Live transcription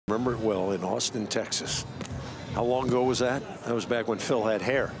Remember it well, in Austin, Texas. How long ago was that? That was back when Phil had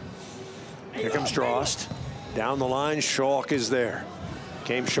hair. Here comes Drost. Down the line, Schalk is there.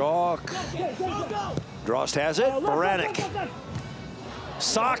 Came Schalk. Drost has it. Beranek.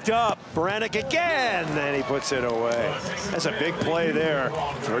 Socked up. Beranek again, and he puts it away. That's a big play there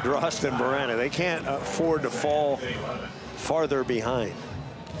for Drost and Beranek. They can't afford to fall farther behind.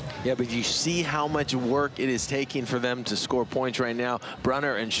 Yeah, but you see how much work it is taking for them to score points right now.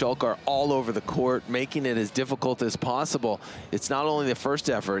 Brunner and Schalk are all over the court, making it as difficult as possible. It's not only the first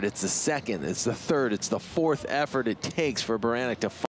effort, it's the second, it's the third, it's the fourth effort it takes for Beranek to